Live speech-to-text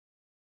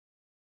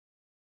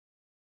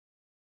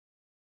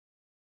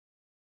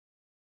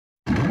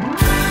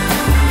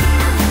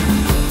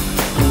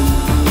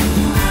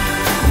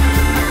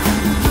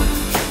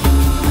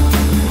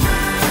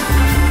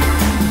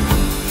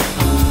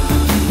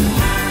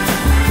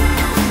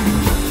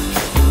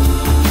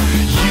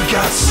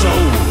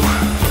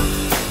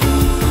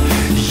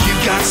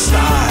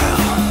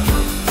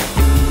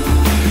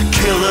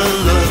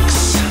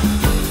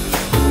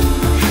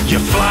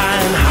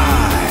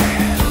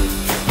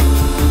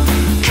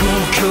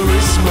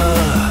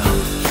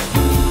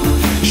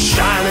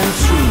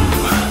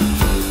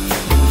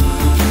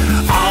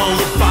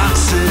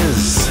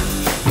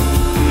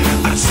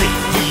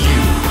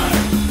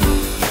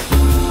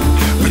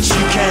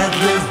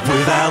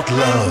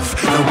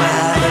love, no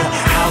matter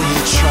how you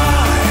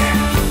try.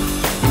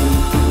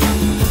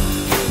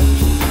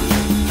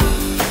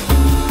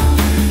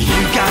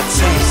 You got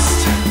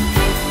taste,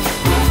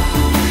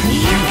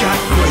 you got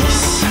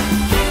grace,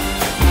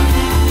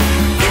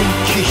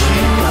 kooky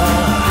humor,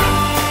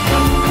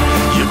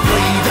 you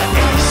play the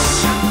ace,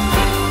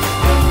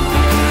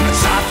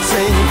 top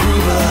 10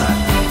 groover,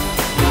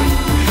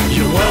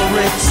 you're well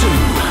read too.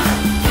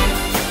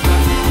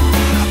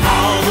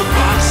 All the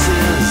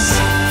boxes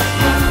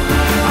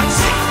I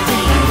tick for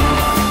you,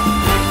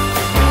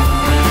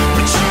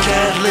 but you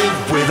can't live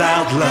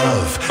without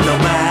love, no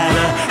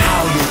matter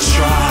how you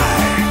try.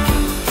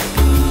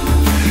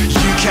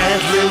 You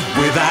can't live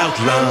without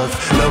love,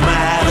 no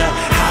matter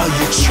how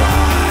you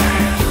try.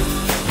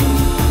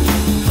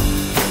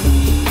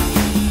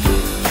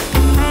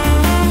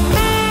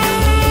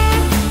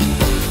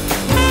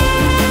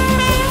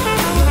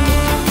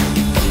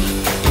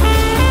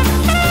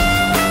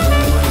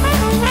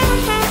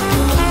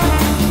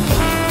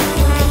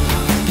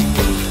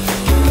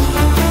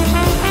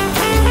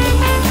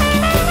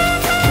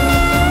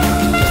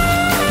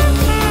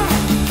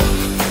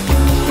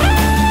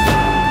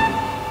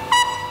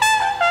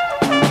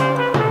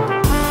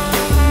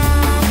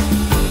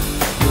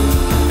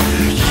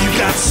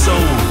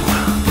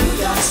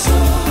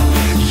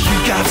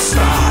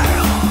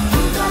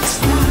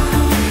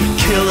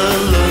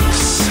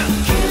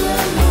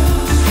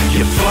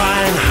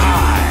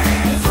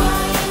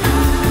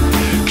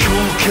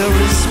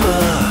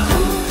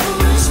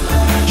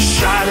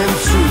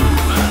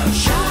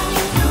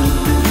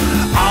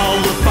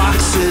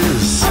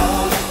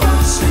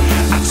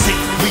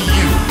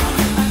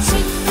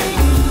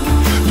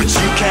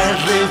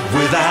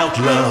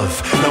 Love,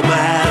 no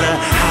matter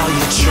how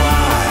you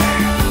try.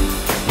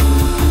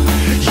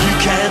 You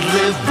can't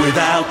live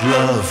without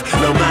love,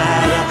 no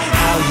matter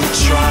how you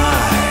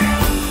try.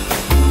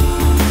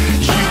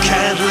 You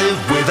can't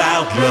live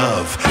without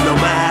love, no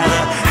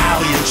matter how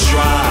you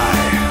try.